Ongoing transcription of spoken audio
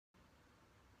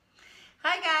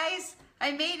Hi guys,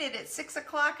 I made it at 6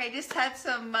 o'clock. I just had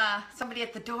somebody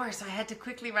at the door, so I had to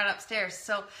quickly run upstairs.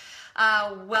 So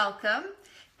welcome.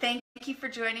 Thank you for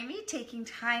joining me, taking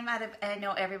time out of, I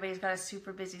know everybody's got a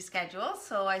super busy schedule,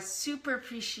 so I super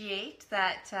appreciate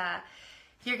that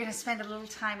you're gonna spend a little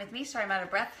time with me. Sorry, I'm out of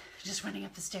breath, just running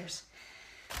up the stairs.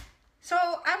 So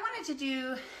I wanted to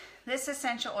do this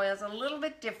essential oils a little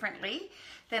bit differently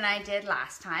than I did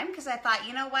last time, because I thought,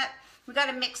 you know what, we got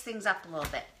to mix things up a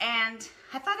little bit. And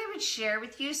I thought I would share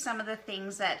with you some of the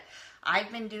things that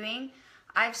I've been doing.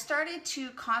 I've started to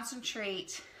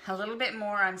concentrate a little bit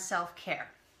more on self-care.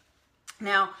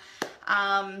 Now,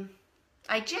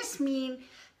 I just mean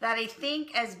that I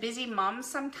think as busy moms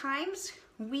sometimes,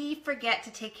 we forget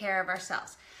to take care of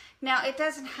ourselves. Now, it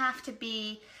doesn't have to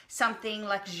be something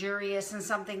luxurious and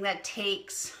something that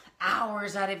takes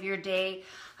hours out of your day.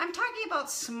 I'm talking about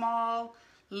small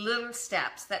little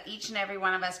steps that each and every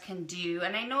one of us can do.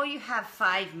 And I know you have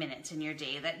 5 minutes in your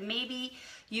day that maybe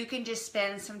you can just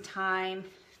spend some time,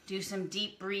 do some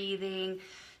deep breathing,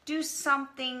 do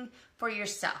something for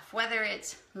yourself, whether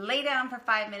it's lay down for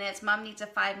 5 minutes, mom needs a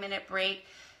 5-minute break,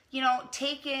 you know,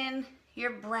 take in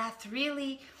your breath,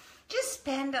 really just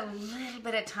spend a little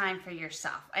bit of time for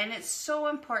yourself. And it's so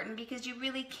important because you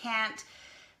really can't,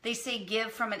 they say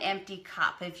give from an empty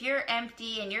cup. If you're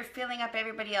empty and you're filling up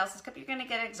everybody else's cup, you're going to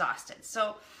get exhausted.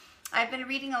 So I've been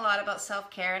reading a lot about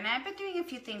self-care, and I've been doing a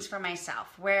few things for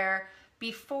myself where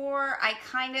before I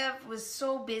kind of was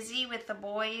so busy with the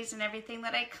boys and everything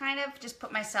that I kind of just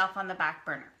put myself on the back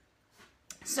burner.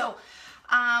 So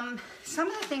some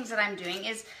of the things that I'm doing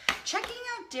is checking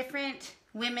out different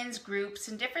women's groups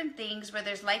and different things where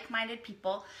there's like-minded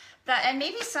people that, and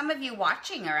maybe some of you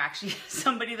watching are actually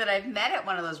somebody that I've met at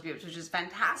one of those groups, which is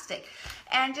fantastic.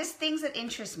 And just things that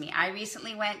interest me. I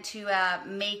recently went to a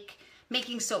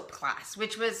making soap class,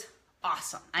 which was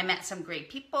awesome. I met some great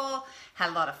people,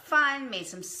 had a lot of fun, made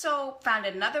some soap, found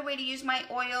another way to use my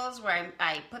oils where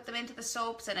I put them into the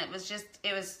soaps, and it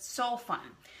was so fun.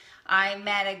 I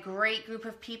met a great group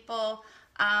of people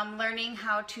learning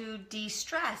how to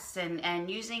de-stress and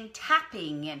using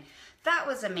tapping, and that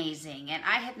was amazing. And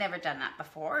I had never done that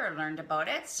before or learned about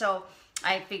it. So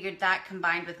I figured that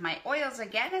combined with my oils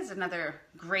again is another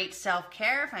great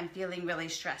self-care if I'm feeling really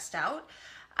stressed out.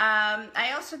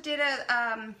 I also did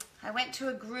I went to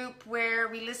a group where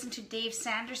we listened to Dave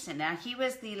Sanderson. Now he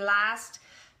was the last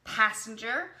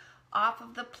passenger off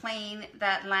of the plane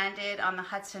that landed on the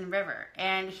Hudson River.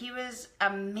 And he was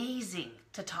amazing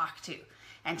to talk to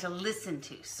and to listen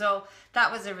to. So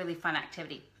that was a really fun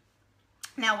activity.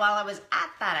 Now, while I was at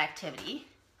that activity,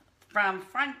 from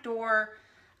Front Door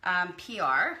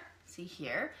PR, see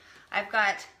here, I've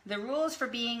got the rules for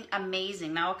being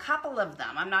amazing. Now, a couple of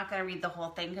them, I'm not going to read the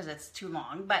whole thing because it's too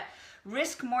long, but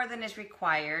risk more than is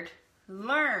required,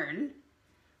 learn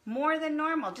more than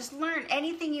normal. Just learn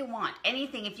anything you want,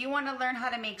 anything. If you want to learn how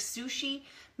to make sushi,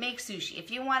 make sushi.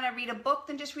 If you want to read a book,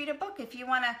 then just read a book. If you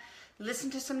want to listen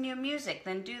to some new music,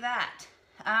 then do that.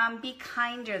 Be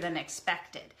kinder than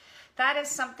expected. That is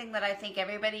something that I think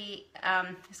everybody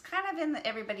is kind of in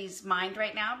everybody's mind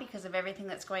right now because of everything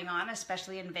that's going on,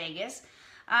 especially in Vegas.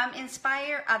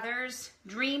 Inspire others,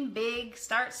 dream big,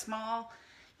 start small.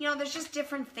 You know, there's just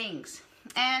different things.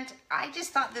 And I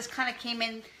just thought this kind of came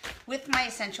in with my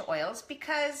essential oils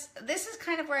because this is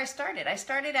kind of where I started. I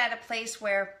started at a place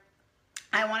where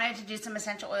I wanted to do some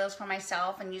essential oils for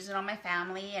myself and use it on my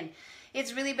family, and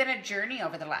it's really been a journey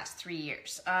over the last 3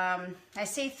 years. I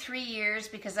say 3 years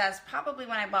because that's probably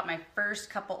when I bought my first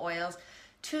couple oils.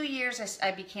 2 years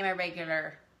I became a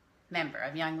regular member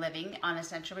of Young Living on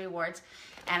Essential Rewards,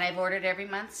 and I've ordered every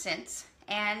month since.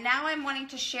 And now I'm wanting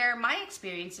to share my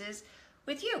experiences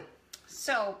with you.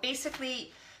 So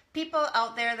basically, people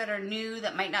out there that are new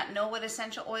that might not know what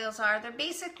essential oils are, they're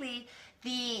basically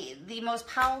the most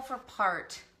powerful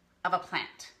part of a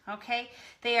plant, okay?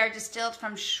 They are distilled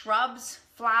from shrubs,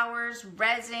 flowers,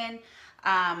 resin,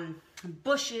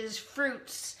 bushes,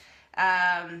 fruits,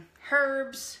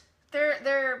 herbs.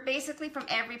 They're basically from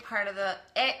every part of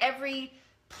every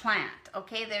plant,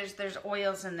 okay? There's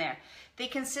oils in there. They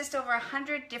consist of over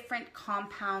 100 different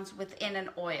compounds within an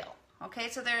oil. Okay,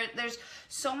 so there's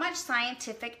so much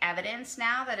scientific evidence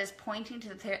now that is pointing to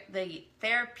the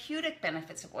therapeutic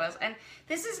benefits of oils. And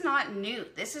this is not new.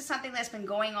 This is something that's been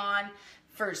going on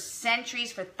for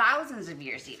centuries, for thousands of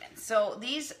years even. So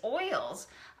these oils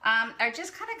are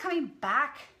just kind of coming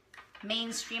back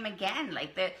mainstream again,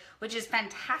 which is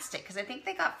fantastic because I think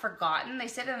they got forgotten. They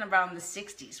said in around the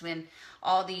 60s when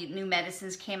all the new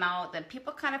medicines came out that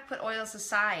people kind of put oils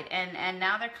aside, and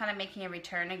now they're kind of making a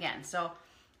return again. So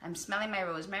I'm smelling my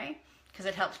rosemary because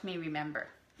it helps me remember.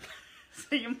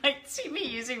 So you might see me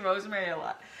using rosemary a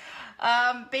lot.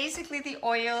 Basically, the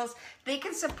oils, they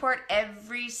can support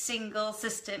every single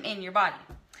system in your body.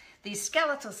 The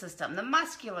skeletal system, the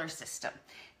muscular system,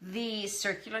 the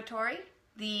circulatory,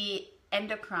 the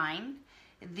endocrine,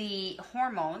 the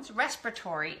hormones,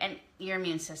 respiratory, and your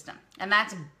immune system. And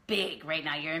that's big right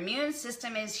now. Your immune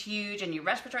system is huge, and your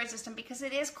respiratory system, because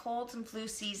it is cold and flu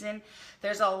season.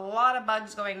 There's a lot of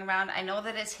bugs going around. I know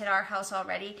that it's hit our house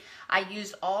already. I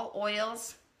used all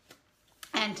oils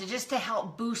and to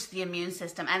help boost the immune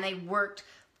system, and they worked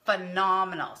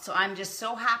phenomenal. So I'm just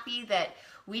so happy that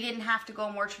we didn't have to go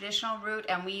a more traditional route,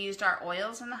 and we used our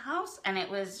oils in the house, and it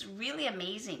was really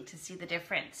amazing to see the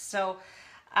difference. So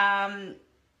the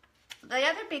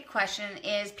other big question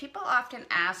is, people often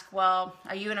ask, well,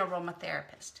 are you an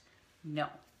aromatherapist? No.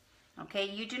 Okay,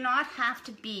 you do not have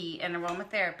to be an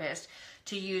aromatherapist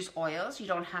to use oils. You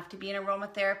don't have to be an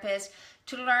aromatherapist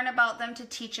to learn about them, to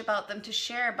teach about them, to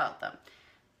share about them.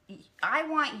 I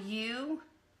want you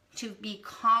to be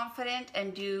confident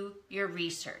and do your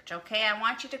research, okay? I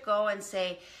want you to go and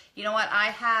say, you know what,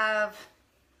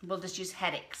 we'll just use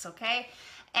headaches, okay?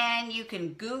 And you can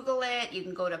Google it, you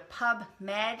can go to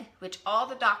PubMed, which all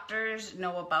the doctors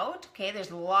know about, okay?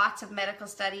 There's lots of medical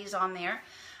studies on there.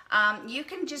 You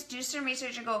can just do some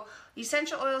research and go,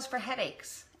 essential oils for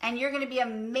headaches. And you're gonna be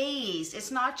amazed. It's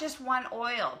not just one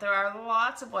oil, there are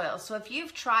lots of oils. So if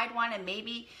you've tried one and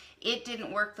maybe it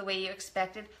didn't work the way you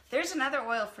expected, there's another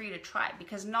oil for you to try,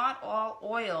 because not all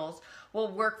oils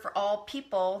will work for all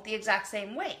people the exact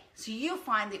same way. So you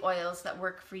find the oils that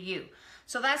work for you.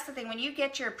 So that's the thing, when you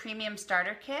get your premium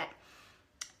starter kit,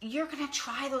 you're gonna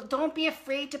try those. Don't be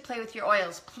afraid to play with your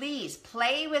oils. Please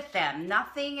play with them.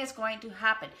 Nothing is going to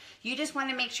happen. You just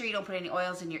wanna make sure you don't put any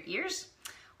oils in your ears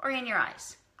or in your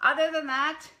eyes. Other than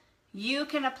that, you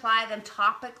can apply them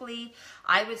topically.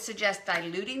 I would suggest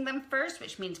diluting them first,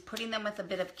 which means putting them with a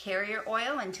bit of carrier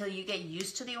oil until you get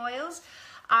used to the oils.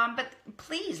 But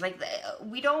please,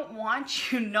 we don't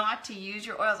want you not to use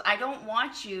your oils. I don't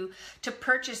want you to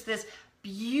purchase this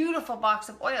beautiful box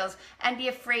of oils and be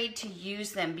afraid to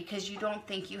use them because you don't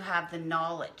think you have the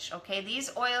knowledge, okay?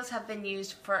 These oils have been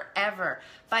used forever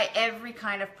by every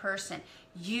kind of person.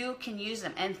 You can use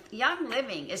them. And Young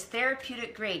Living is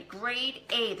therapeutic grade, grade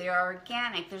A. They are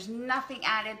organic. There's nothing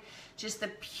added, just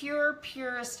the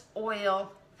purest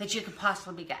oil that you can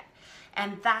possibly get.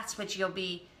 And that's what you'll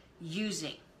be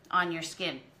using on your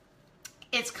skin.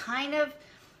 It's kind of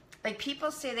like,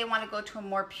 people say they want to go to a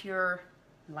more pure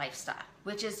lifestyle,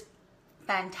 which is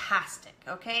fantastic,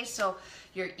 okay? So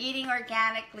you're eating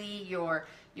organically, you're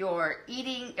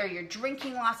eating, or you're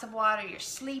drinking lots of water, you're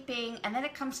sleeping, and then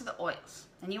it comes to the oils,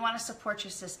 and you want to support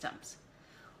your systems.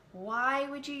 Why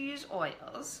would you use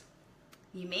oils?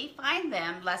 You may find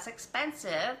them less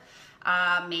expensive,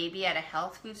 maybe at a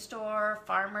health food store,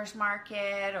 farmer's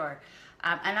market, or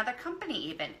another company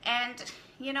even. And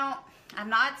you know, I'm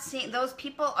not saying those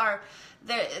people are,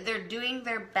 they're doing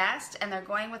their best, and they're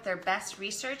going with their best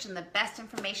research and the best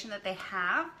information that they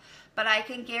have, but I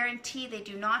can guarantee they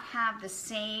do not have the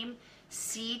same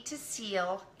seed to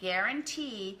seal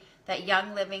guarantee that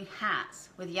Young Living has.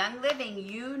 With Young Living,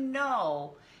 you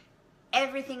know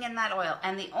everything in that oil,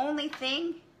 and the only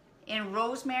thing in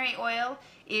rosemary oil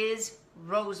is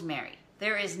rosemary.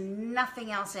 There is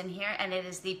nothing else in here, and it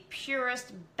is the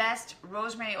purest, best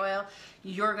rosemary oil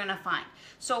you're gonna find.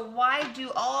 So why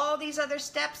do all these other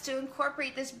steps to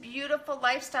incorporate this beautiful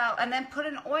lifestyle and then put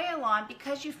an oil on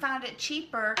because you found it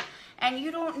cheaper and you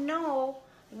don't know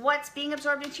what's being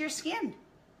absorbed into your skin?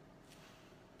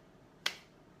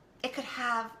 It could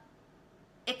have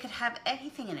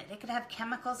anything in it. It could have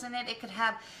chemicals in it. It could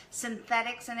have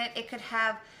synthetics in it. It could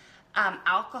have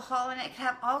alcohol in it. It could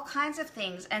have all kinds of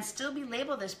things and still be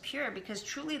labeled as pure, because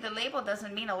truly the label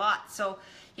doesn't mean a lot. So,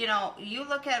 you know, you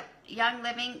look at Young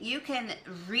Living, you can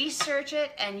research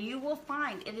it, and you will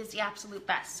find it is the absolute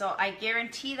best. So I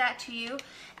guarantee that to you.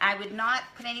 I would not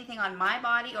put anything on my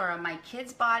body or on my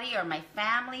kids' body or my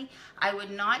family. I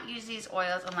would not use these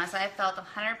oils unless I felt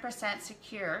 100%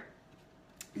 secure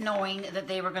knowing that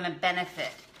they were going to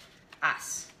benefit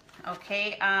us.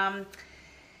 Okay.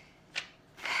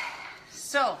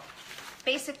 So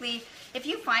basically, if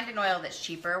you find an oil that's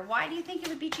cheaper, why do you think it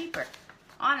would be cheaper?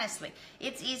 Honestly,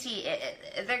 it's easy.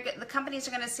 The companies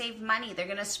are going to save money. They're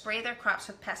going to spray their crops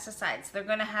with pesticides. They're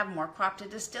going to have more crop to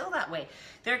distill that way.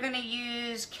 They're going to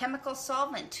use chemical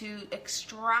solvent to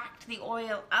extract the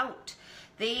oil out.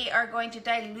 They are going to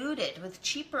dilute it with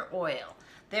cheaper oil.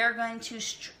 They're going to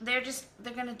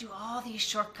do all these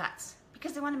shortcuts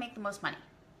because they want to make the most money.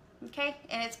 Okay,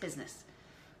 and it's business.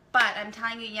 But I'm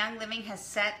telling you, Young Living has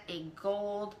set a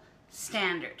gold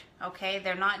standard, okay?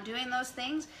 They're not doing those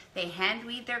things. They hand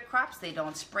weed their crops. They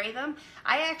don't spray them.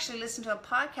 I actually listened to a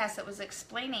podcast that was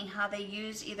explaining how they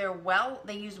use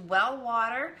well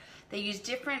water. They use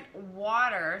different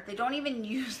water. They don't even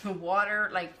use the water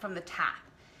like from the tap.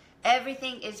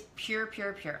 Everything is pure,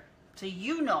 pure, pure. So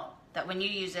you know that when you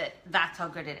use it, that's how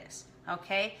good it is,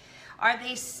 okay? Are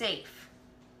they safe?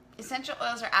 Essential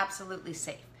oils are absolutely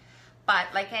safe. But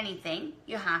like anything,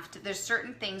 there's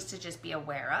certain things to just be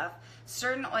aware of.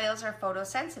 Certain oils are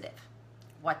photosensitive.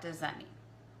 What does that mean?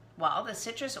 Well, the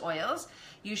citrus oils,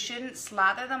 you shouldn't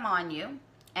slather them on you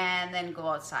and then go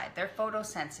outside. They're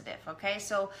photosensitive, okay?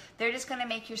 So they're just gonna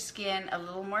make your skin a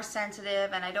little more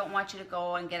sensitive, and I don't want you to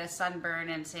go and get a sunburn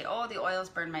and say, oh, the oils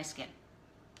burned my skin.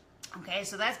 Okay,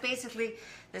 so that's basically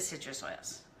the citrus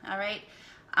oils, all right?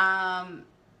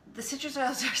 The citrus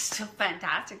oils are still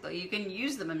fantastic though. You can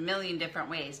use them a million different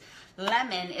ways.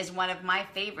 Lemon is one of my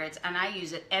favorites, and I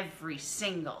use it every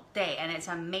single day, and it's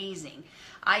amazing.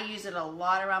 I use it a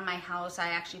lot around my house. I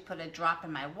actually put a drop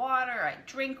in my water. I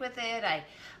drink with it.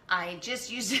 I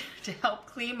just used it to help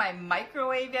clean my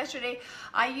microwave yesterday.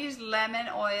 I use lemon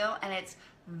oil, and it's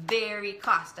very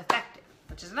cost effective,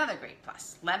 which is another great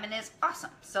plus. Lemon is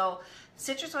awesome. So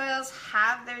citrus oils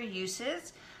have their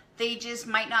uses. They just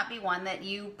might not be one that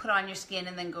you put on your skin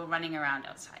and then go running around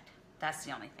outside. That's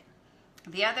the only thing.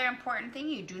 The other important thing,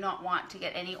 you do not want to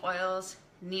get any oils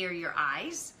near your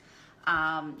eyes.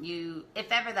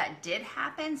 If ever that did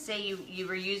happen, say you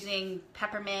were using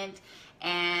peppermint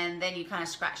and then you kind of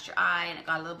scratched your eye and it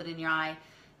got a little bit in your eye,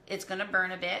 it's going to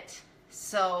burn a bit.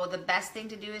 So the best thing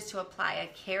to do is to apply a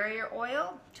carrier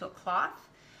oil to a cloth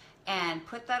and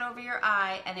put that over your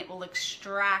eye, and it will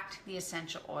extract the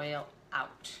essential oil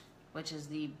out, which is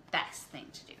the best thing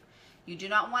to do. You do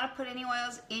not want to put any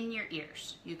oils in your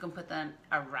ears. You can put them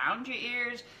around your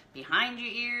ears, behind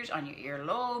your ears, on your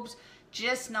earlobes,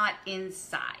 just not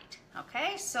inside,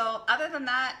 okay? So other than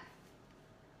that,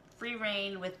 free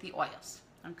reign with the oils,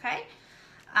 okay?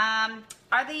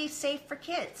 Are they safe for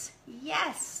kids?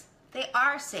 Yes, they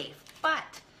are safe,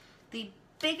 but the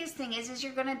biggest thing is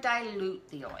you're gonna dilute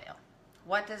the oil.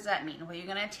 What does that mean? Well, you're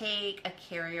gonna take a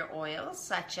carrier oil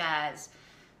such as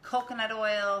coconut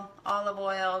oil, olive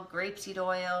oil, grapeseed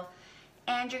oil,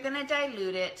 and you're gonna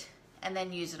dilute it and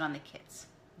then use it on the kids.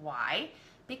 Why?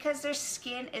 Because their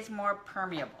skin is more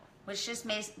permeable, which just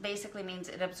basically means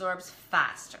it absorbs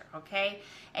faster, okay?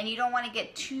 And you don't want to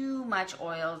get too much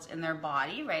oils in their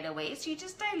body right away, so you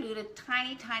just dilute a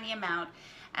tiny, tiny amount,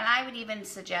 and I would even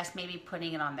suggest maybe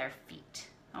putting it on their feet,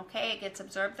 okay? It gets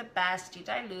absorbed the best, you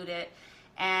dilute it,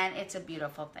 and it's a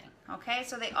beautiful thing, okay?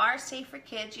 So they are safe for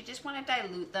kids. You just want to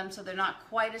dilute them so they're not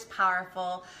quite as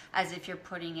powerful as if you're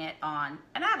putting it on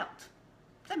an adult.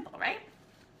 Simple, right?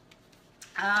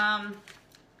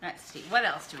 Let's see, what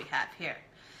else do we have here?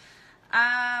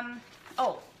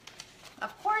 Oh,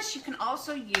 of course, you can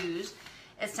also use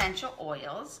essential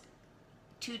oils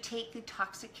to take the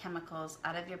toxic chemicals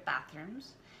out of your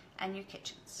bathrooms and your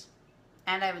kitchens.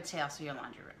 And I would say also your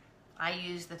laundry room. I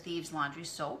use the Thieves Laundry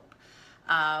Soap.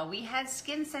 We had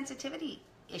skin sensitivity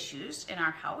issues in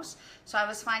our house, so I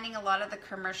was finding a lot of the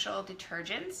commercial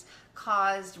detergents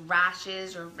caused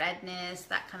rashes or redness,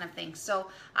 that kind of thing. So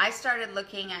I started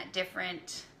looking at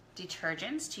different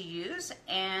detergents to use,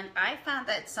 and I found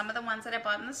that some of the ones that I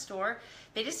bought in the store,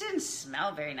 they just didn't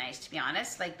smell very nice, to be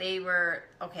honest. Like they were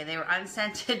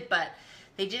unscented, but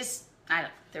they just, I don't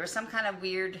know, there was some kind of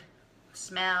weird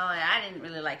smell, and I didn't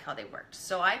really like how they worked.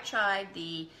 So I tried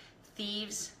the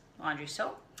Thieves Laundry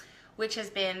Soap, which has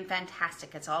been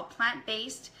fantastic. It's all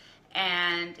plant-based,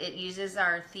 and it uses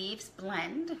our Thieves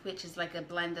blend, which is like a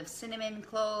blend of cinnamon,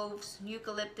 cloves,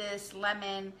 eucalyptus,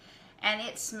 lemon, and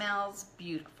it smells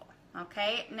beautiful.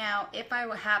 Okay, now if I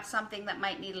have something that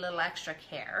might need a little extra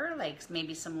care, like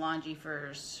maybe some laundry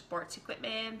for sports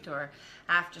equipment or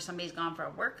after somebody's gone for a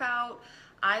workout,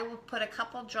 I will put a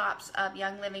couple drops of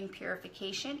Young Living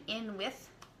Purification in with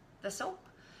the soap,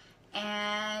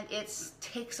 and it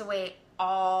takes away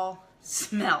all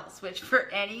smells, which for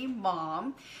any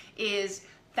mom is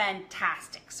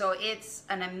fantastic. So it's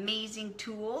an amazing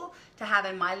tool to have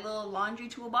in my little laundry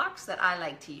toolbox that I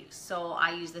like to use. So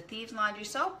I use the Thieves Laundry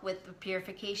Soap with the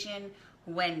purification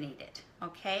when needed,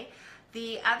 okay?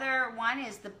 The other one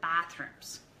is the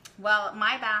bathrooms. Well,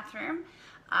 my bathroom,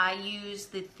 I use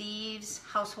the Thieves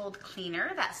Household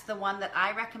Cleaner. That's the one that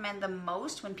I recommend the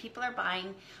most when people are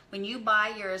buying. When you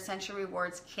buy your Essential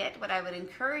Rewards kit, what I would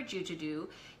encourage you to do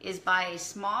is buy a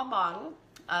small bottle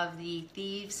of the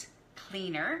Thieves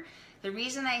Cleaner. The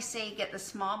reason I say get the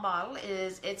small bottle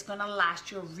is it's going to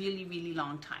last you a really, really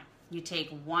long time. You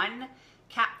take one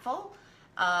capful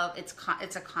of,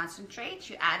 it's a concentrate.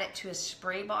 You add it to a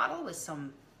spray bottle with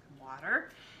some water,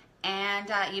 and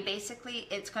you basically,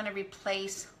 it's going to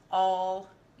replace all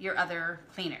your other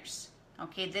cleaners.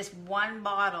 Okay, this one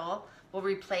bottle will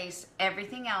replace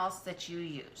everything else that you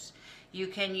use. You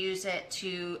can use it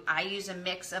to, I use a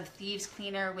mix of Thieves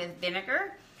Cleaner with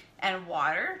vinegar and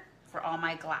water for all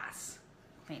my glass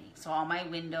cleaning. So all my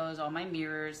windows, all my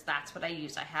mirrors, that's what I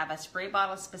use. I have a spray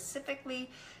bottle specifically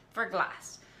for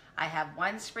glass. I have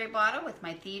one spray bottle with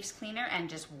my Thieves Cleaner and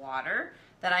just water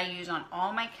that I use on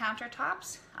all my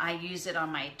countertops. I use it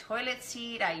on my toilet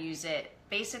seat. I use it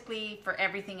basically for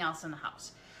everything else in the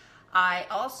house. I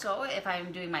also, if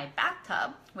I'm doing my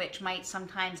bathtub, which might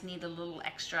sometimes need a little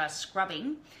extra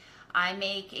scrubbing, I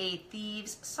make a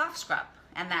Thieves soft scrub.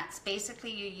 And that's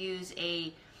basically, you use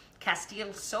a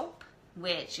Castile soap,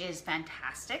 which is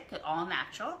fantastic, all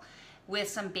natural, with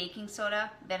some baking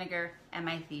soda, vinegar, and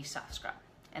my Thieves soft scrub.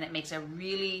 And it makes a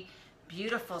really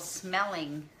beautiful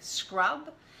smelling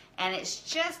scrub. And it's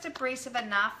just abrasive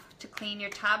enough to clean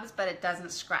your tubs, but it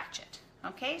doesn't scratch it.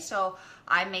 Okay, so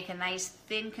I make a nice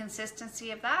thin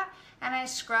consistency of that, and I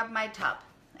scrub my tub.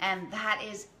 And that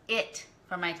is it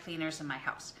for my cleaners in my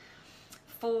house.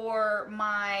 For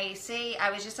my, say,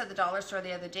 I was just at the dollar store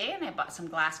the other day and I bought some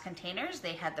glass containers.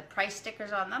 They had the price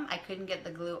stickers on them. I couldn't get the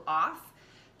glue off.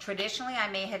 Traditionally, I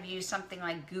may have used something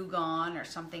like Goo Gone or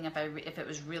something if it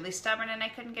was really stubborn and I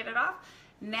couldn't get it off.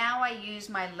 Now I use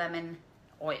my lemon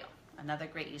oil. Another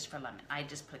great use for lemon. I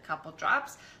just put a couple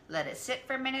drops, let it sit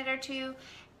for a minute or two,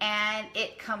 and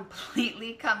it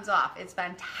completely comes off. It's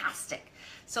fantastic.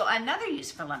 So another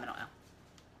use for lemon oil.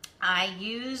 I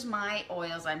use my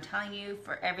oils, I'm telling you,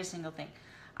 for every single thing.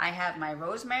 I have my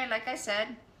rosemary, like I said,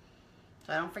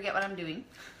 so I don't forget what I'm doing.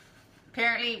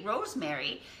 Apparently,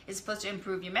 rosemary is supposed to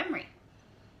improve your memory.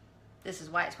 This is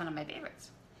why it's one of my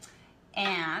favorites.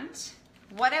 And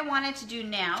what I wanted to do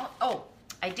now,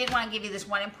 I did want to give you this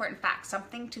one important fact,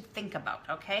 something to think about,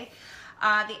 okay?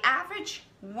 The average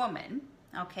woman,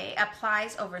 okay,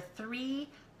 applies over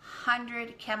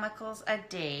 300 chemicals a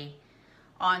day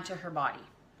onto her body,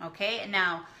 okay?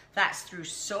 Now, that's through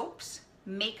soaps,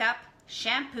 makeup,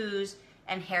 shampoos,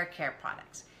 and hair care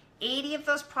products. 80 of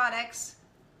those products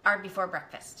are before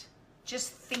breakfast.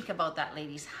 Just think about that,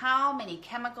 ladies. How many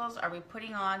chemicals are we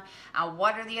putting on, and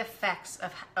what are the effects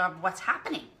of what's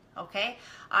happening? Okay,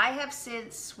 I have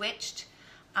since switched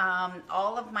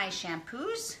all of my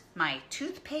shampoos, my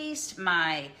toothpaste,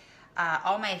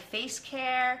 all my face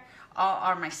care,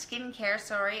 or my skin care,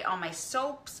 sorry, all my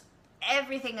soaps,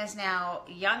 everything is now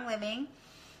Young Living.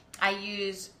 I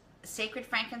use sacred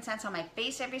frankincense on my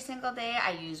face every single day.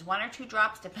 I use 1 or 2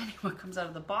 drops depending what comes out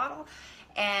of the bottle,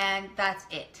 and that's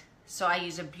it. So I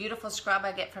use a beautiful scrub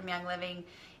I get from Young Living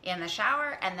in the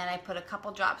shower, and then I put a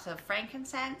couple drops of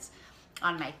frankincense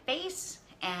on my face,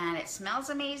 and it smells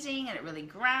amazing, and it really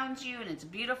grounds you, and it's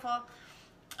beautiful.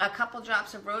 A couple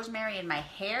drops of rosemary in my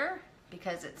hair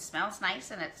because it smells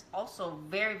nice, and it's also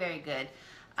very, very good.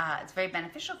 It's very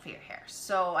beneficial for your hair,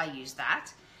 so I use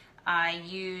that. I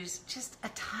use just a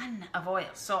ton of oil.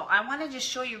 So I want to just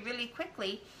show you really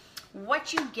quickly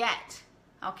what you get,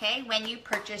 okay, when you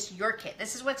purchase your kit.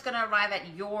 This is what's going to arrive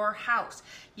at your house.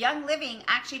 Young Living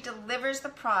actually delivers the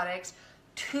products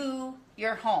to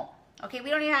your home. Okay,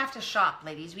 we don't even have to shop,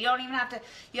 ladies. We don't even have to,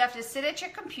 you have to sit at your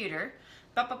computer,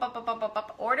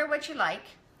 order what you like,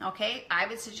 okay? I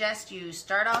would suggest you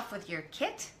start off with your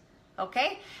kit,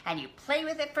 okay? And you play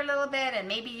with it for a little bit, and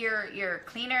maybe your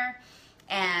cleaner,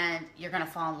 and you're gonna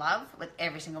fall in love with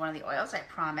every single one of the oils, I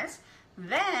promise.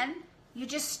 Then you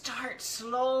just start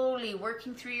slowly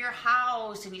working through your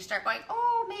house, and you start going,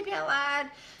 oh, maybe I'll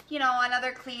add, you know,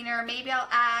 another cleaner, maybe I'll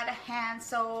add a hand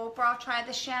soap, or I'll try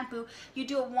the shampoo. You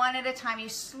do it one at a time. You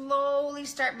slowly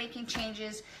start making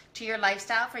changes to your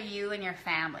lifestyle for you and your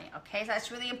family, okay? So that's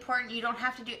really important. You don't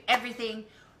have to do everything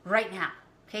right now,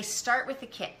 okay? Start with the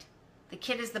kit. The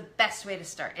kit is the best way to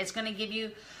start. It's gonna give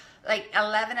you like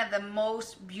 11 of the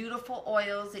most beautiful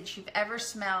oils that you've ever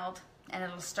smelled, and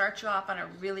it'll start you off on a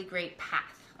really great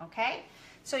path, okay?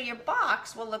 So your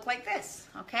box will look like this,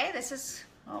 okay? This is,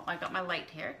 oh, I got my light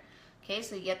here. Okay,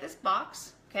 so you get this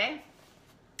box, okay?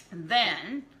 And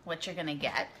then what you're gonna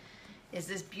get is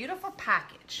this beautiful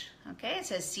package, okay? It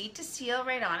says Seed to Seal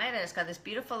right on it, and it's got this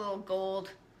beautiful little gold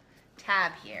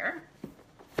tab here.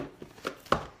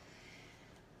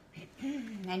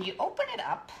 And you open it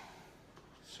up,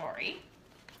 sorry,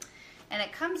 and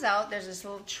it comes out, there's this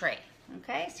little tray.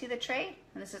 Okay, see the tray?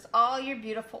 And this is all your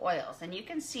beautiful oils. And you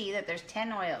can see that there's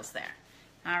 10 oils there.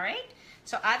 All right?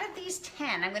 So out of these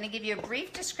 10, I'm going to give you a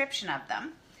brief description of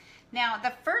them. Now,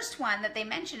 the first one that they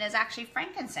mention is actually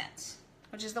frankincense.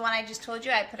 which is the one I just told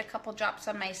you. I put a couple drops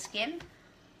on my skin.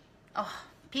 Oh,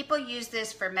 people use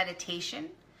this for meditation.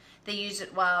 They use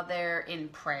it while they're in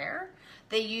prayer.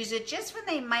 They use it just when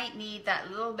they might need that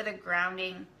little bit of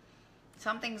grounding.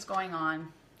 Something's going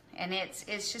on. And it's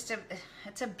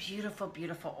a beautiful,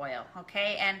 beautiful oil,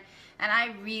 okay? And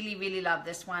I really, really love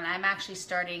this one. I'm actually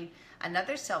starting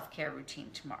another self-care routine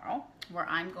tomorrow where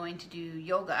I'm going to do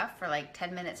yoga for like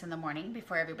 10 minutes in the morning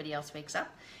before everybody else wakes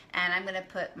up. And I'm gonna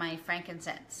put my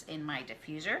frankincense in my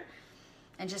diffuser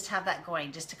and just have that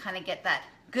going, just to kind of get that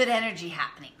good energy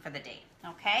happening for the day,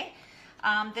 okay?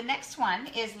 The next one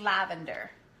is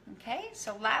lavender, okay?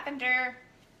 So lavender,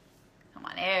 come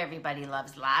on, everybody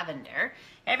loves lavender.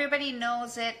 Everybody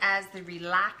knows it as the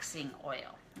relaxing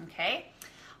oil, okay?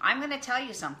 I'm gonna tell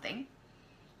you something.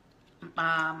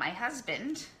 My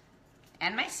husband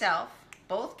and myself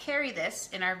both carry this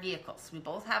in our vehicles. We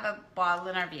both have a bottle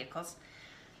in our vehicles.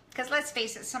 Because let's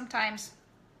face it, sometimes,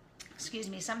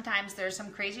 sometimes there's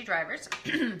some crazy drivers.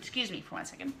 Excuse me for 1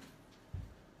 second.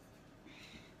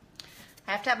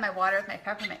 I have to have my water with my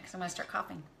peppermint because I'm gonna start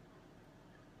coughing.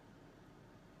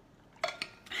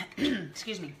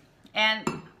 Excuse me.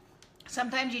 And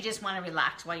sometimes you just want to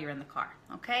relax while you're in the car,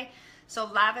 okay? So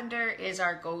lavender is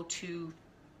our go-to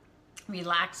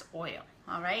relax oil,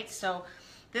 all right? So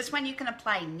this one you can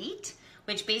apply neat,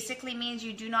 which basically means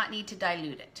you do not need to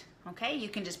dilute it, okay? You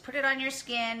can just put it on your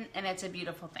skin and it's a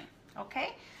beautiful thing,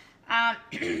 okay?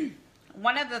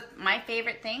 One of my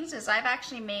favorite things is I've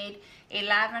actually made a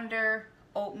lavender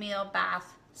oatmeal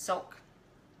bath soak.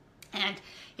 And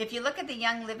if you look at the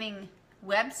Young Living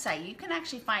website, you can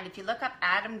actually find, if you look up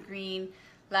Adam Green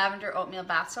lavender oatmeal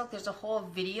bath soak, there's a whole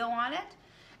video on it.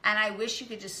 And I wish you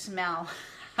could just smell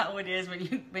how it is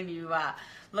when you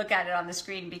look at it on the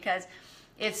screen, because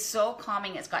it's so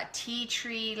calming. It's got tea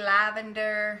tree,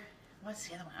 lavender, what's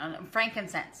the other one?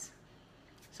 Frankincense.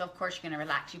 So of course you're gonna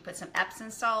relax. You put some Epsom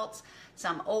salts,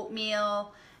 some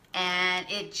oatmeal, and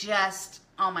it just,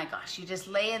 oh my gosh, you just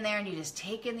lay in there and you just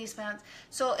take in these smells.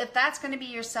 So if that's gonna be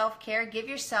your self-care, give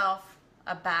yourself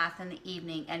a bath in the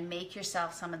evening and make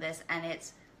yourself some of this, and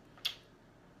it's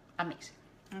amazing,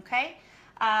 okay?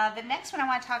 The next one I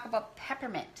want to talk about,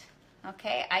 peppermint,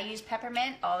 okay? I use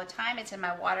peppermint all the time. It's in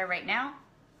my water right now.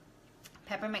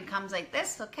 Peppermint comes like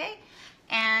this, okay?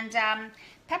 And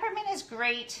peppermint is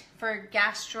great for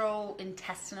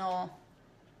gastrointestinal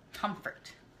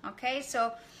comfort, okay?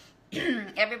 So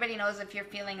everybody knows if you're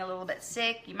feeling a little bit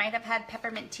sick, you might have had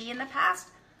peppermint tea in the past.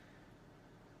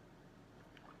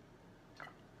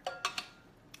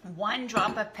 1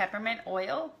 drop of peppermint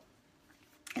oil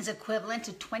is equivalent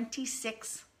to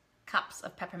 26 cups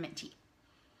of peppermint tea.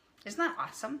 Isn't that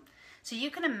awesome? So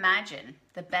you can imagine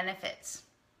the benefits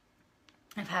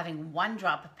of having 1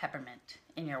 drop of peppermint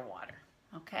in your water,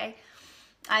 okay?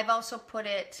 I've also put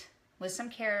it with some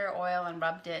carrier oil and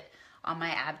rubbed it on my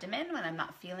abdomen when I'm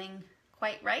not feeling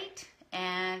quite right,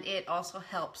 and it also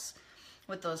helps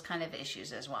with those kind of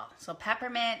issues as well. So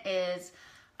peppermint is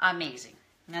amazing.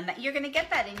 And you're going to get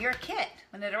that in your kit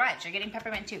when it arrives. You're getting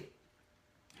peppermint too.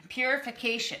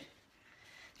 Purification.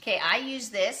 Okay, I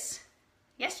used this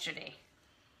yesterday.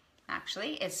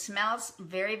 Actually, it smells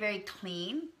very, very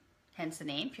clean, hence the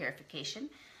name, purification.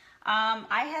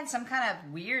 I had some kind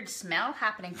of weird smell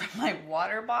happening from my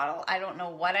water bottle. I don't know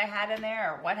what I had in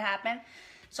there or what happened.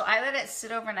 So I let it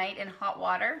sit overnight in hot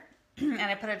water and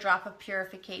I put a drop of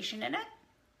purification in it.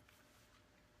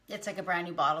 It's like a brand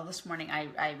new bottle this morning.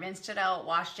 I rinsed it out,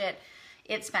 washed it.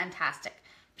 It's fantastic.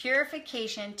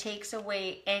 Purification takes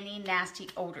away any nasty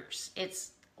odors.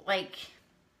 It's like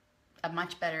a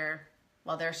much better,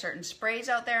 well, there are certain sprays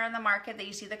out there on the market that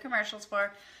you see the commercials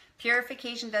for.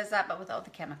 Purification does that, but without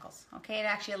the chemicals, okay? It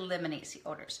actually eliminates the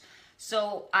odors.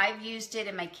 So I've used it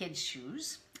in my kids'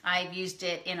 shoes. I've used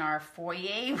it in our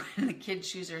foyer when the kids'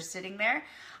 shoes are sitting there.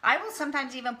 I will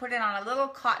sometimes even put it on a little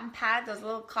cotton pad, those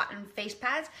little cotton face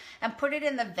pads, and put it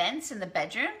in the vents in the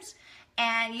bedrooms.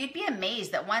 And you'd be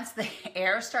amazed that once the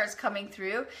air starts coming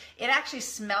through, it actually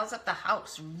smells up the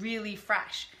house really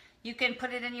fresh. You can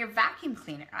put it in your vacuum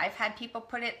cleaner. I've had people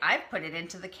I've put it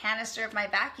into the canister of my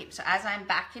vacuum. So as I'm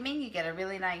vacuuming, you get a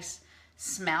really nice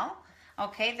smell.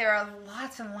 Okay, there are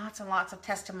lots and lots and lots of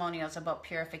testimonials about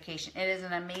purification. It is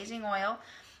an amazing oil.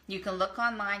 You can look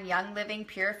online, Young Living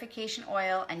Purification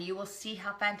Oil, and you will see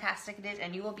how fantastic it is,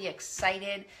 and you will be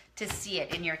excited to see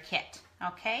it in your kit,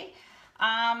 okay?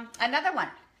 Another one,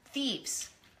 thieves.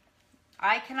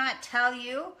 I cannot tell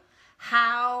you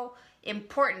how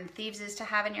important thieves is to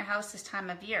have in your house this time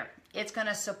of year. It's going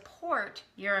to support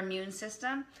your immune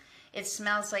system. It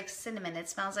smells like cinnamon. It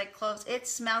smells like cloves. It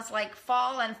smells like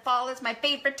fall, and fall is my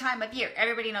favorite time of year.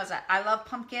 Everybody knows that. I love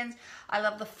pumpkins. I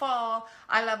love the fall.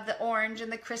 I love the orange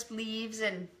and the crisp leaves,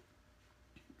 and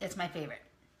it's my favorite.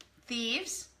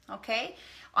 Thieves, okay?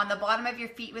 On the bottom of your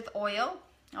feet with oil,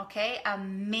 okay?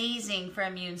 Amazing for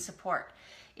immune support.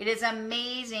 It is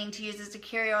amazing to use this to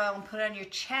carry oil and put it on your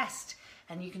chest,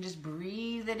 and you can just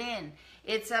breathe it in.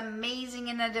 It's amazing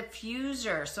in a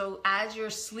diffuser. So as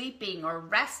you're sleeping or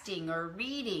resting or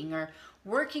reading or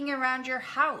working around your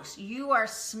house, you are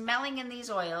smelling in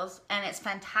these oils, and it's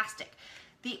fantastic.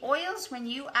 The oils, when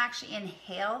you actually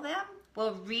inhale them,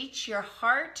 will reach your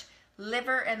heart,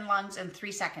 liver, and lungs in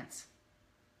 3 seconds,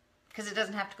 because it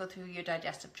doesn't have to go through your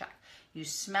digestive tract. You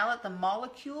smell it, the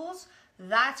molecules,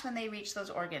 that's when they reach those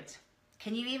organs.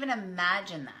 Can you even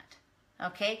imagine that?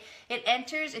 Okay, it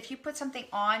enters, if you put something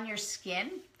on your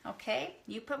skin, okay,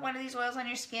 you put one of these oils on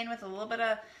your skin with a little bit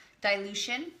of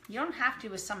dilution. You don't have to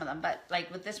with some of them, but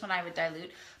like with this one I would dilute.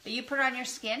 But you put it on your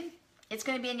skin, it's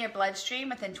going to be in your bloodstream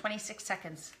within 26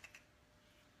 seconds.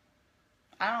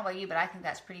 I don't know about you, but I think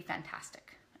that's pretty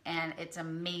fantastic. And it's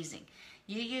amazing.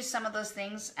 You use some of those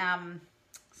things,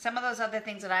 some of those other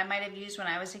things that I might have used when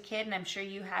I was a kid, and I'm sure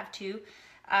you have too,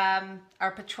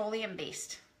 are petroleum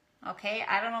based. Okay,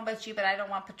 I don't know about you, but I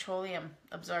don't want petroleum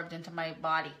absorbed into my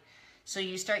body. So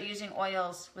you start using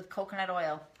oils with coconut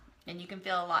oil, and you can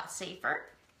feel a lot safer.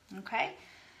 Okay,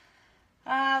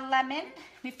 lemon.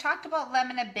 We've talked about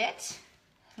lemon a bit.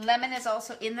 Lemon is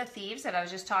also in the Thieves that I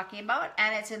was just talking about,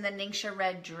 and it's in the Ningxia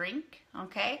Red drink,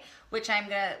 okay, which I'm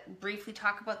going to briefly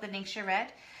talk about the Ningxia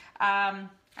Red.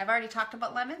 I've already talked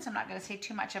about lemons. I'm not going to say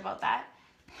too much about that.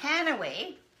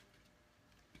 Panaway,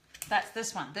 that's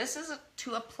this one. This is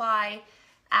to apply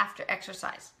after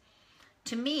exercise.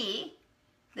 To me,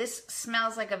 this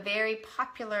smells like a very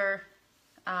popular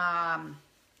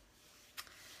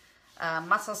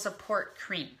muscle support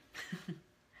cream.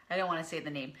 I don't want to say the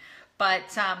name.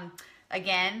 But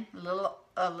again,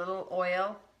 a little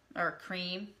oil or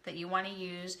cream that you want to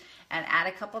use, and add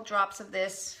a couple drops of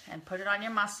this and put it on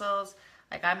your muscles.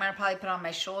 Like I'm going to probably put it on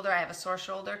my shoulder. I have a sore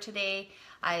shoulder today.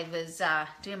 I was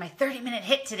doing my 30-minute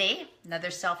HIIT today, another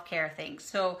self-care thing.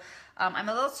 So I'm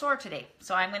a little sore today.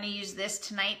 So I'm going to use this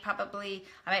tonight. Probably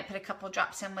I might put a couple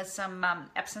drops in with some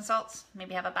Epsom salts,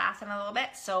 maybe have a bath in a little bit.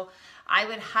 So I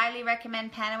would highly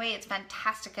recommend Panaway. It's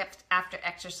fantastic after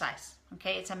exercise.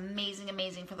 Okay, it's amazing,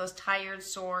 amazing for those tired,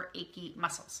 sore, achy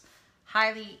muscles.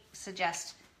 Highly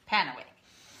suggest Panaway.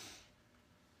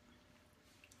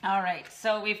 All right,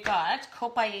 so we've got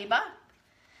Copaiba.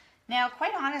 Now,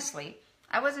 quite honestly,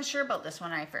 I wasn't sure about this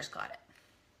when I first got it.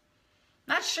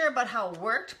 Not sure about how it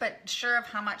worked, but sure of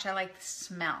how much I like the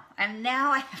smell. And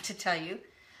now I have to tell you,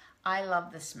 I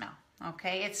love the smell.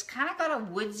 Okay, it's kind of got a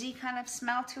woodsy kind of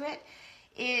smell to it.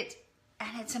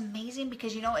 And it's amazing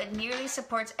because, you know, it nearly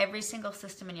supports every single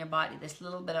system in your body, this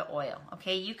little bit of oil,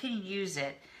 okay? You can use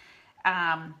it.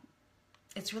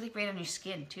 It's really great on your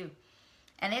skin, too.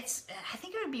 And I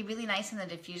think it would be really nice in the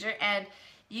diffuser. And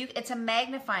it's a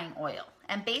magnifying oil.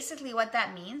 And basically what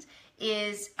that means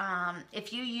is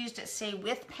if you used it, say,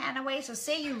 with Panaway, so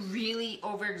say you really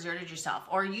overexerted yourself,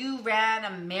 or you ran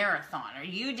a marathon, or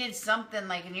you did something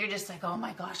like, and you're just like, oh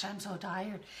my gosh, I'm so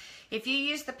tired. If you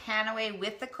use the Panaway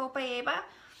with the Copaiba,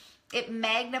 it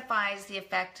magnifies the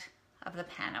effect of the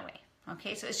Panaway.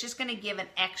 Okay, so it's just going to give an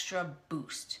extra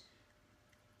boost.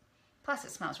 Plus,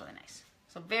 it smells really nice.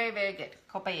 So very, very good.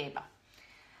 Copaiba.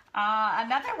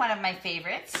 Another one of my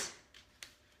favorites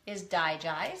is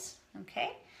Digeiz.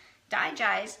 Okay,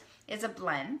 Digeiz is a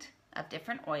blend of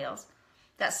different oils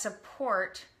that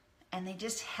support, and they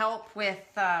just help with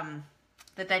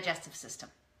the digestive system.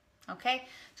 Okay,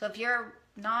 so if you're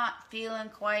not feeling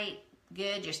quite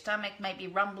good, your stomach might be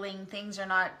rumbling, things are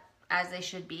not as they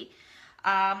should be.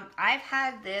 I've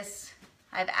had this,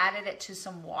 I've added it to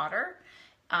some water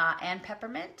and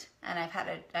peppermint, and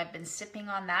I've been sipping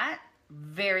on that.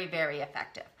 Very, very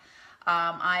effective.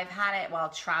 I've had it while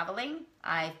traveling.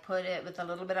 I've put it with a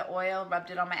little bit of oil,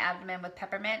 rubbed it on my abdomen with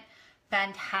peppermint.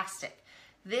 Fantastic.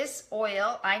 This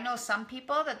oil, I know some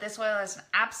people that this oil is an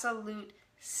absolute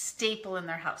staple in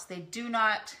their house. They do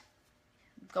not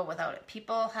go without it.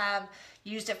 People have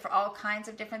used it for all kinds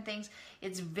of different things.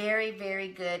 It's very, very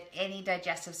good. Any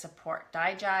digestive support.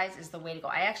 Digeiz is the way to go.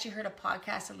 I actually heard a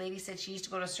podcast. A lady said she used to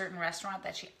go to a certain restaurant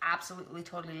that she absolutely,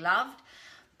 totally loved.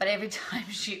 But every time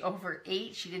she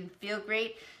overate, she didn't feel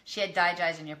great. She had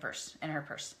Digeiz in her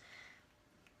purse.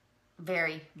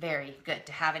 Very, very good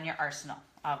to have in your arsenal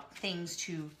of things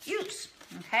to use.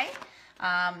 Okay.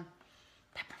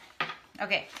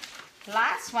 Okay.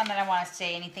 Last one that I want to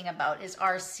say anything about is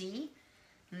RC.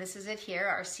 and this is it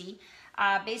here, RC.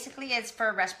 Basically, it's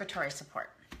for respiratory support.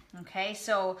 Okay,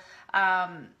 so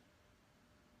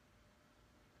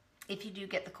if you do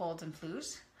get the colds and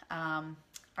flus,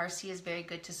 RC is very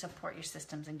good to support your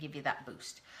systems and give you that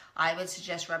boost. I would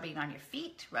suggest rubbing on your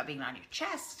feet, rubbing on your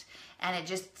chest, and it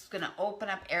just is going to open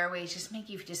up airways, just make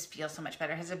you just feel so much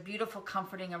better. It has a beautiful,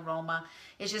 comforting aroma.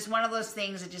 It's just one of those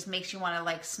things that just makes you want to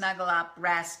like snuggle up,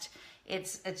 rest.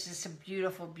 It's just a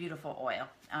beautiful, beautiful oil.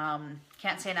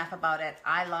 Can't say enough about it.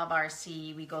 I love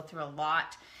RC. We go through a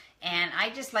lot. And I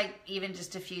just like even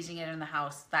just diffusing it in the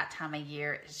house that time of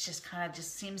year. It's just kind of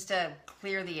just seems to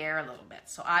clear the air a little bit.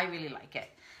 So I really like it.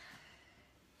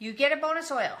 You get a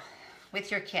bonus oil with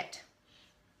your kit.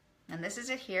 And this is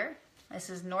it here.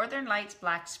 This is Northern Lights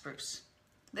Black Spruce.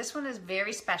 This one is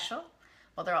very special.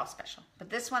 Well, they're all special. But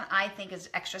this one I think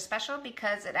is extra special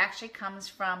because it actually comes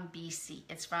from BC.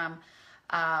 It's from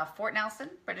Fort Nelson,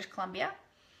 British Columbia.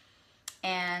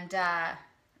 And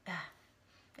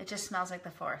it just smells like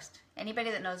the forest. Anybody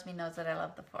that knows me knows that I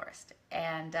love the forest.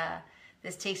 And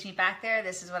this takes me back there.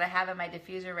 This is what I have in my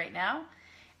diffuser right now.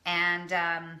 And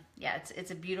yeah,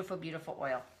 it's a beautiful, beautiful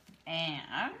oil.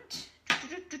 And,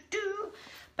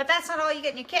 but that's not all you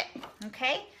get in your kit,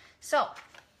 okay? So,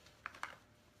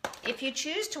 if you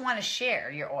choose to want to share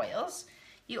your oils,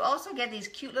 you also get these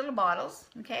cute little bottles,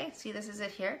 okay? See, this is it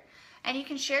here. And you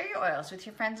can share your oils with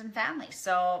your friends and family.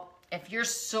 So, if you're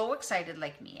so excited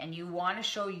like me and you want to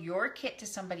show your kit to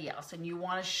somebody else and you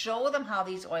want to show them how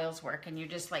these oils work and you're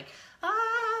just like,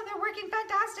 they're working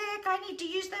fantastic, I need to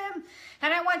use them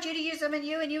and I want you to use them and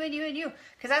you and you and you and you,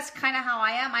 because that's kind of how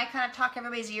I am. I kind of talk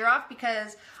everybody's ear off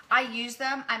because I use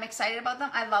them, I'm excited about them,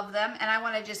 I love them, and I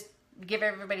want to just give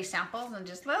everybody samples and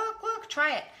just look,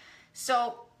 try it.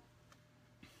 So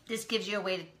this gives you a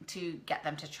way to get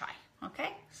them to try, okay?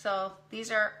 So these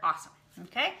are awesome,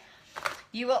 okay?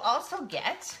 You will also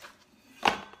get,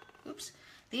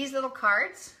 these little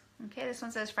cards. Okay, this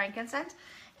one says frankincense.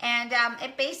 And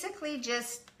it basically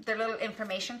just, they're little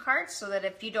information cards so that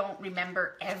if you don't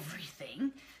remember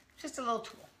everything, just a little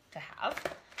tool to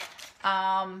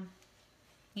have.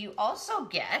 You also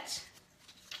get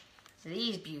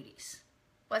these beauties.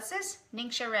 What's this?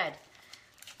 Ningxia Red.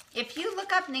 If you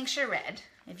look up Ningxia Red,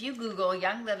 if you Google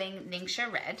Young Living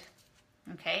Ningxia Red,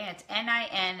 okay, it's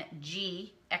Ningxia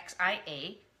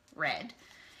Red,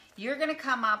 you're going to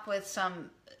come up with some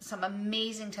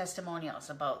amazing testimonials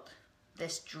about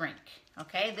this drink,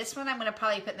 okay? This one I'm going to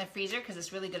probably put in the freezer because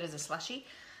it's really good as a slushie,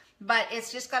 but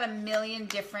it's just got a million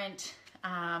different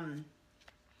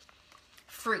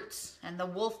fruits, and the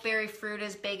wolfberry fruit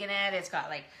is big in it. It's got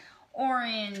like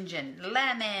orange and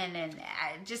lemon and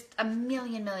just a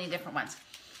million different ones.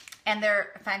 And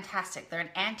they're fantastic. They're an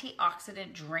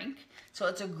antioxidant drink, so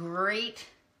it's a great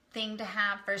thing to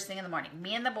have first thing in the morning.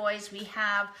 Me and the boys, we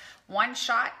have 1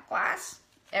 shot glass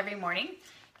every morning,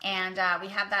 and we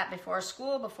have that before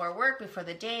school, before work, before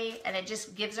the day, and it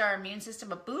just gives our immune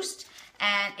system a boost,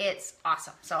 and it's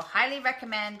awesome. So highly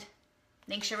recommend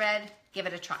Ningxia Red. Give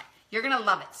it a try. You're gonna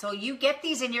love it. So you get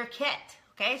these in your kit,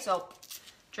 okay? So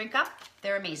drink up.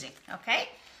 They're amazing, okay?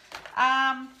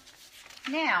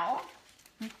 Now,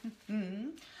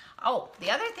 oh,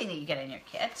 the other thing that you get in your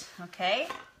kit, okay,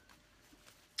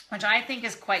 which I think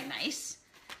is quite nice,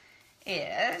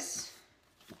 is,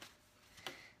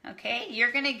 okay,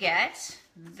 you're going to get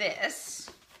this.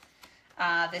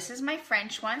 This is my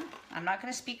French one. I'm not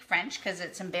going to speak French because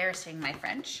it's embarrassing, my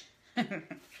French.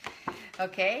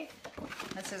 Okay,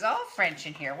 this is all French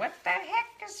in here. What the heck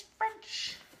is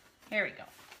French? Here we go.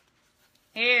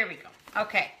 Here we go.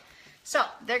 Okay. So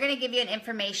they're going to give you an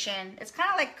information. It's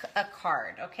kind of like a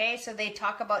card, okay? So they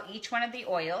talk about each one of the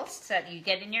oils that you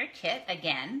get in your kit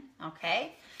again,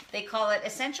 okay? They call it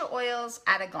Essential Oils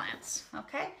at a Glance,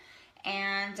 okay?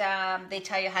 And they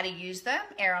tell you how to use them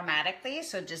aromatically,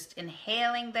 so just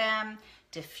inhaling them,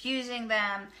 diffusing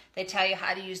them. They tell you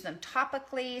how to use them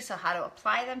topically, so how to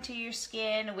apply them to your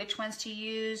skin, which ones to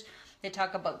use. They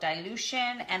talk about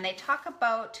dilution, and they talk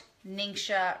about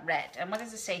Ningxia Red. And what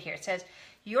does it say here? It says,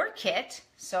 your kit,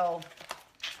 so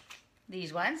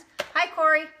these ones. Hi,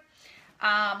 Corey.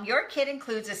 Your kit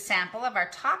includes a sample of our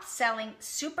top-selling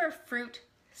superfruit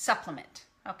supplement.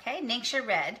 Okay, Ningxia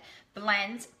Red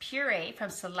blends puree from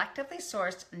selectively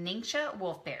sourced Ningxia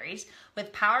wolfberries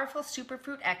with powerful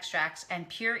superfruit extracts and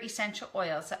pure essential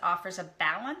oils that offers a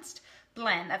balanced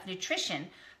blend of nutrition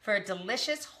for a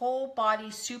delicious whole-body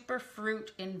superfruit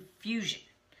infusion.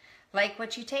 Like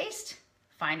what you taste?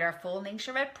 Find our full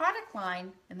Ningxia Red product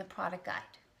line in the product guide.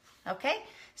 Okay,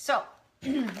 so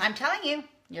I'm telling you,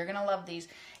 you're gonna love these.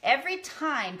 Every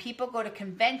time people go to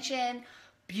convention,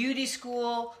 beauty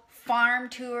school, farm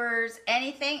tours,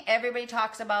 anything, everybody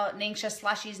talks about Ningxia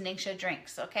slushies, Ningxia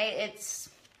drinks, okay? It's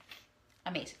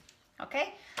amazing,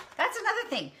 okay? That's another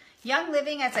thing. Young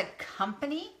Living as a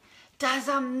company does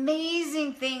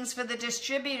amazing things for the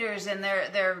distributors and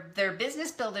their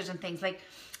business builders and things. Like,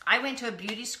 I went to a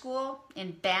beauty school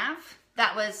in Banff.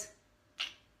 That was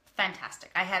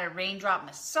fantastic. I had a raindrop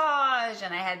massage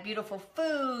and I had beautiful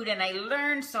food and I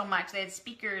learned so much. They had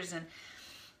speakers and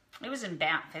it was in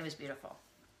Banff. It was beautiful.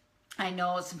 I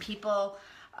know some people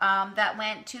that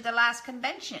went to the last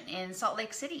convention in Salt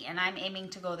Lake City, and I'm aiming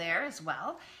to go there as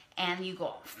well. And you go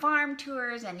on farm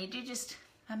tours and you do just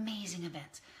amazing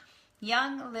events.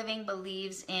 Young Living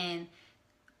believes in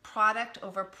product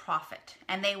over profit,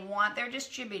 and they want their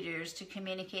distributors to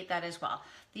communicate that as well.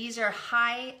 These are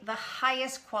the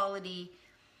highest quality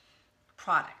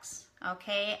products,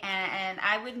 okay? And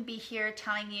I wouldn't be here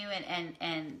telling you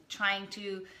and trying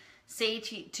to say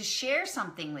to share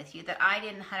something with you that I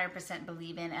didn't 100%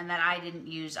 believe in and that I didn't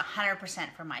use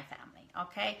 100% for my family,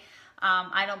 okay?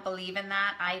 I don't believe in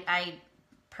that. I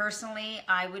personally,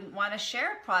 I wouldn't want to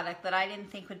share a product that I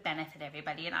didn't think would benefit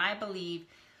everybody. And I believe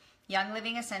Young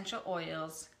Living essential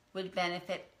oils would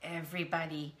benefit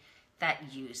everybody that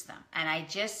use them. And I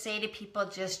just say to people,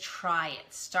 just try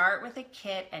it. Start with a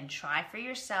kit and try for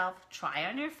yourself. Try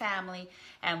on your family.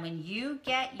 And when you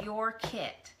get your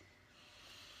kit,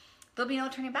 there'll be no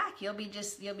turning back. You'll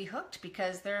be hooked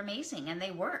because they're amazing and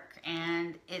they work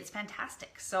and it's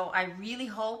fantastic. So I really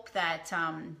hope that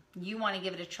you want to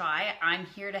give it a try. I'm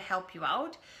here to help you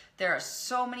out. There are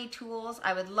so many tools.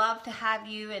 I would love to have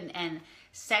you and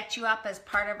set you up as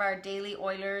part of our daily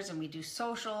oilers, and we do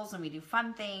socials and we do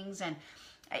fun things, and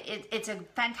it's a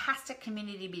fantastic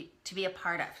community to be a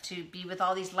part of, to be with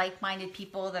all these like-minded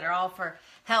people that are all for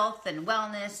health and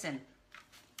wellness. And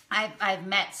I've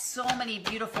met so many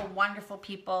beautiful, wonderful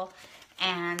people,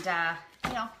 and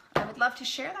you know, I would love to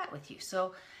share that with you.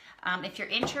 So if you're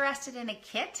interested in a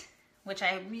kit, which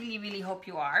I really, really hope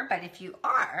you are, but if you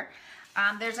are,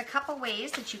 there's a couple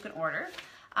ways that you can order.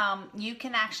 You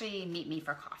can actually meet me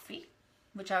for coffee,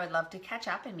 which I would love to catch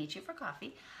up and meet you for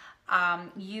coffee.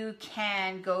 You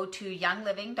can go to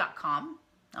youngliving.com.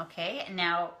 Okay,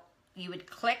 now you would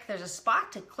click, there's a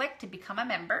spot to click to become a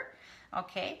member.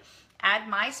 Okay, add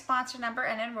my sponsor number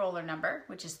and enroller number,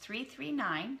 which is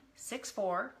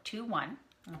 339-6421.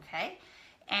 Okay,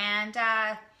 and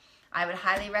I would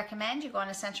highly recommend you go on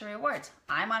Essential Rewards.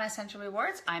 I'm on Essential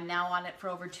Rewards. I'm now on it for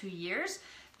over 2 years.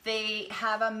 They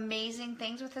have amazing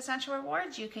things with Essential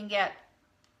Rewards. You can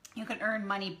earn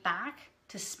money back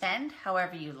to spend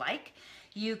however you like.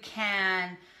 You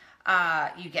can,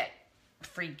 you get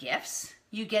free gifts.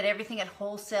 You get everything at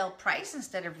wholesale price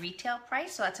instead of retail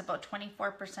price. So that's about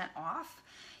 24% off.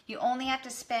 You only have to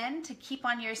spend, to keep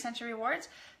on your Essential Rewards,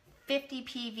 50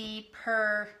 PV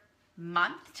per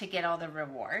month to get all the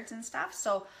rewards and stuff.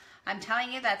 So I'm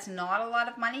telling you, that's not a lot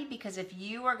of money, because if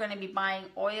you are going to be buying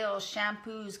oils,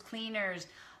 shampoos, cleaners,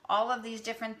 all of these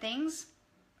different things,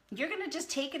 you're going to just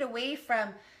take it away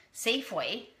from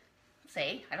Safeway,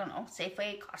 say, I don't know,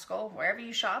 Safeway, Costco, wherever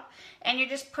you shop, and you're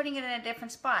just putting it in a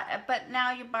different spot. But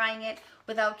now you're buying it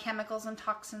without chemicals and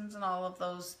toxins and all of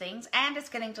those things, and it's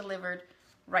getting delivered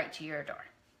right to your door.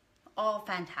 All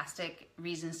fantastic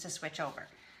reasons to switch over.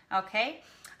 Okay?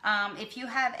 If you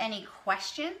have any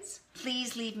questions,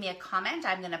 please leave me a comment.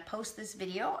 I'm going to post this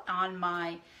video on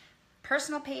my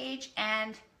personal page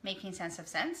and Making Sense of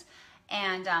Sense.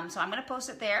 And so I'm going to post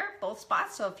it there, both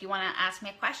spots. So if you want to ask me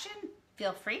a question,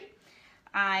 feel free.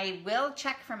 I will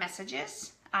check for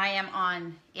messages. I am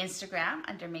on Instagram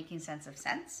under Making Sense of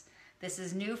Sense. This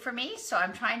is new for me, so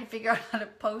I'm trying to figure out how to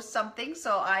post something.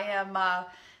 So I am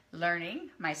learning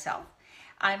myself.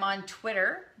 I'm on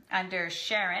Twitter under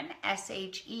Sherron,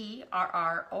 SHERRONYL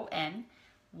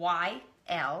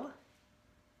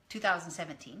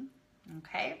 2017,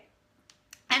 okay?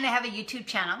 And I have a YouTube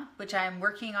channel, which I'm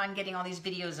working on getting all these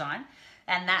videos on,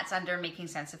 and that's under Making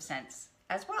Sense of Sense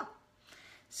as well.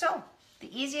 So the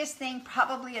easiest thing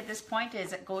probably at this point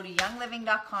is go to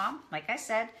youngliving.com. Like I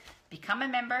said, become a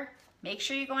member. Make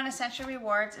sure you go on Essential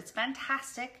Rewards. It's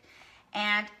fantastic.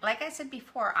 And like I said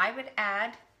before, I would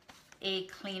add a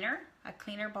cleaner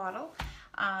bottle,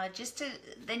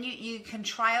 then you can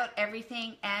try out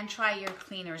everything and try your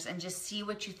cleaners and just see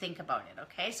what you think about it.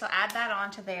 Okay, so add that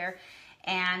onto there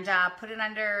and put it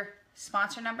under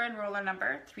sponsor number and enroller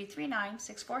number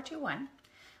 339-6421.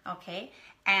 Okay,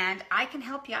 and I can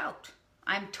help you out.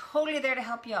 I'm totally there to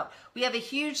help you out. We have a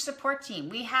huge support team.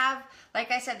 We have, like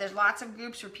I said, there's lots of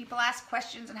groups where people ask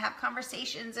questions and have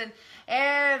conversations, and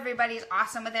everybody's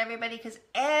awesome with everybody because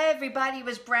everybody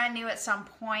was brand new at some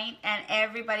point, and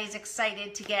everybody's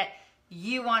excited to get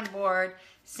you on board,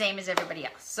 same as everybody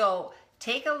else. So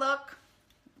take a look,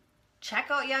 check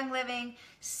out Young Living,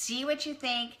 see what you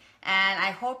think, and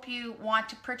I hope you want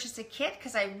to purchase a kit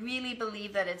because I really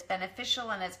believe that it's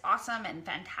beneficial and it's awesome and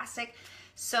fantastic.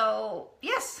 So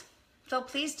yes, so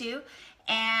please do.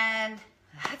 And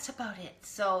that's about it.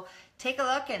 So take a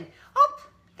look and, oh,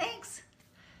 thanks.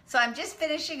 So I'm just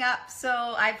finishing up. So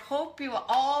I hope you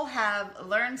all have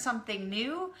learned something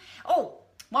new. Oh,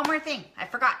 one more thing. I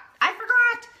forgot.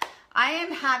 I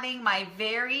am having my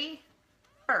very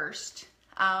first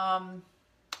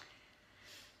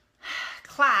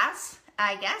class,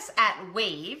 I guess, at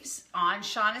Waves on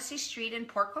Shaughnessy Street in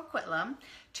Port Coquitlam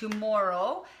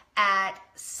tomorrow at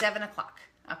 7 o'clock.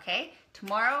 Okay,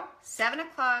 tomorrow 7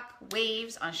 o'clock,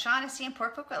 Waves on Shaughnessy in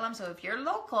Port Coquitlam. So if you're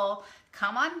local,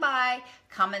 come on by,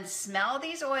 come and smell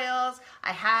these oils.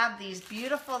 I have these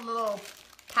beautiful little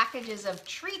packages of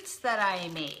treats that I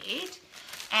made,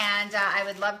 and I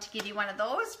would love to give you one of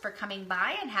those for coming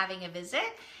by and having a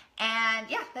visit. And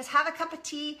yeah, let's have a cup of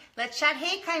tea. Let's chat.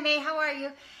 Hey, Kaime, how are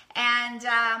you? And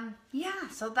yeah,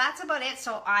 so that's about it.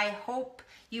 So I hope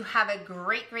you have a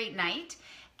great night.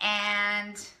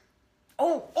 And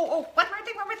one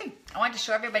more thing. I wanted to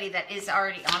show everybody that is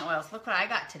already on oils. Look what I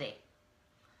got today.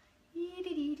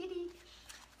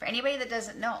 For anybody that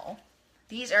doesn't know,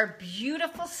 these are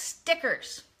beautiful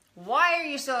stickers. Why are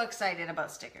you so excited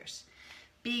about stickers?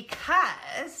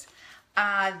 Because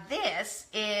this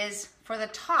is for the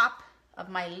top of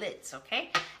my lids, okay?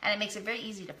 And it makes it very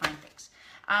easy to find things.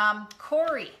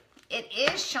 Corey, it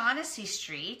is Shaughnessy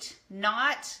Street,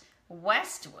 not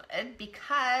Westwood,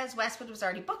 because Westwood was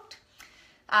already booked.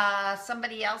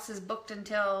 Somebody else is booked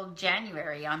until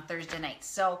January on Thursday night.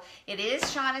 So it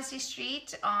is Shaughnessy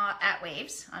Street at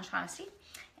Waves on Shaughnessy.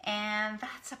 And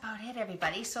that's about it,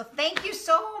 everybody. So thank you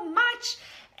so much,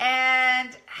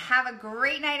 and have a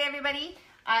great night, everybody.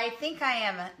 I think I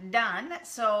am done,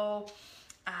 so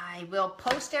I will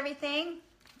post everything.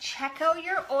 Check out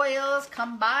your oils.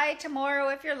 Come by tomorrow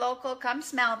if you're local. Come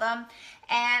smell them.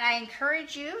 And I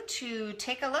encourage you to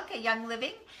take a look at Young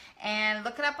Living and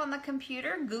look it up on the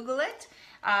computer. Google it.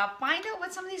 Find out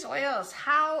what some of these oils,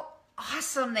 how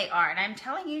awesome they are. And I'm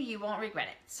telling you, you won't regret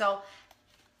it. So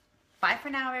bye for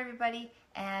now, everybody.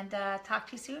 And talk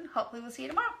to you soon. Hopefully we'll see you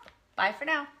tomorrow. Bye for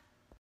now.